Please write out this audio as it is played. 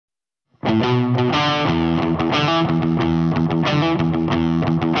Hello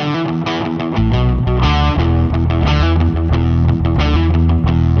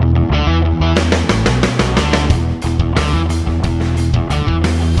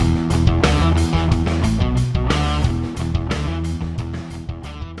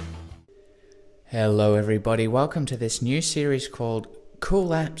everybody, welcome to this new series called Cool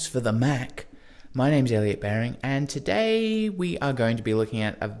Apps for the Mac. My name's Elliot Baring, and today we are going to be looking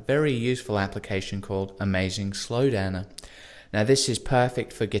at a very useful application called Amazing Slowdowner. Now this is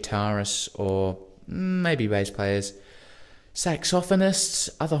perfect for guitarists or maybe bass players, saxophonists,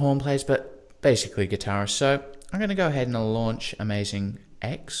 other horn players, but basically guitarists. So I'm going to go ahead and launch Amazing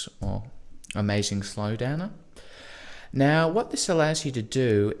X or Amazing Slowdowner. Now, what this allows you to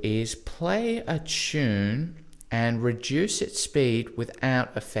do is play a tune and reduce its speed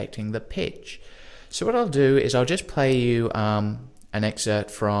without affecting the pitch. So what I'll do is I'll just play you an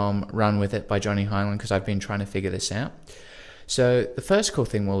excerpt from Run With It by Johnny Highland because I've been trying to figure this out. So the first cool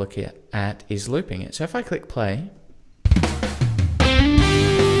thing we'll look at is looping it. So if I click play, I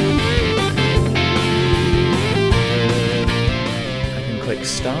can click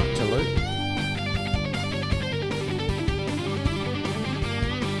start to loop.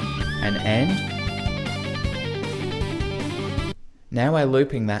 And end. Now we're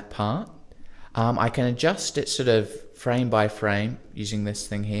looping that part. I can adjust it sort of frame by frame using this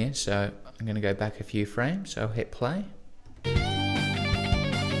thing here. So I'm going to go back a few frames. So I'll hit play.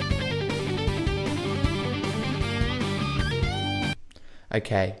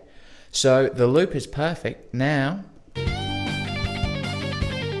 Okay, so the loop is perfect. Now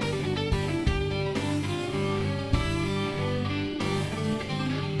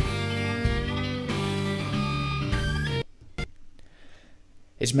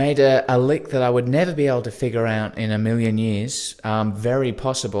it's made a lick that I would never be able to figure out in a million years. Very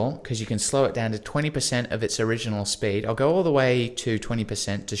possible, because you can slow it down to 20% of its original speed. I'll go all the way to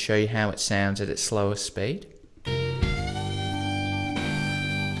 20% to show you how it sounds at its slowest speed.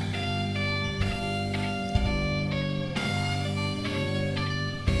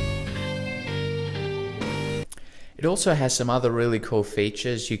 It also has some other really cool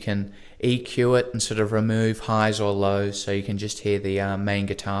features. You can EQ it and sort of remove highs or lows, so you can just hear the main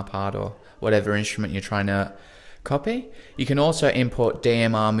guitar part or whatever instrument you're trying to copy. You can also import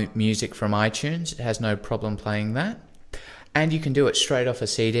DMR music from iTunes. It has no problem playing that. And you can do it straight off a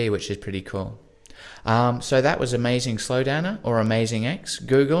CD, which is pretty cool. So that was Amazing Slowdowner or Amazing X.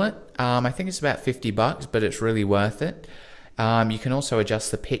 Google it. I think it's about $50, but it's really worth it. You can also adjust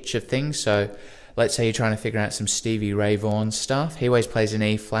the pitch of things. So let's say you're trying to figure out some Stevie Ray Vaughan stuff. He always plays an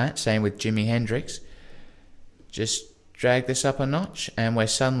E flat, same with Jimi Hendrix. Just drag this up a notch and we're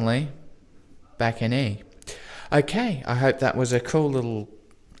suddenly back in E. Okay, I hope that was a cool little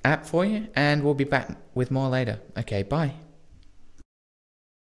app for you, and we'll be back with more later. Okay, bye.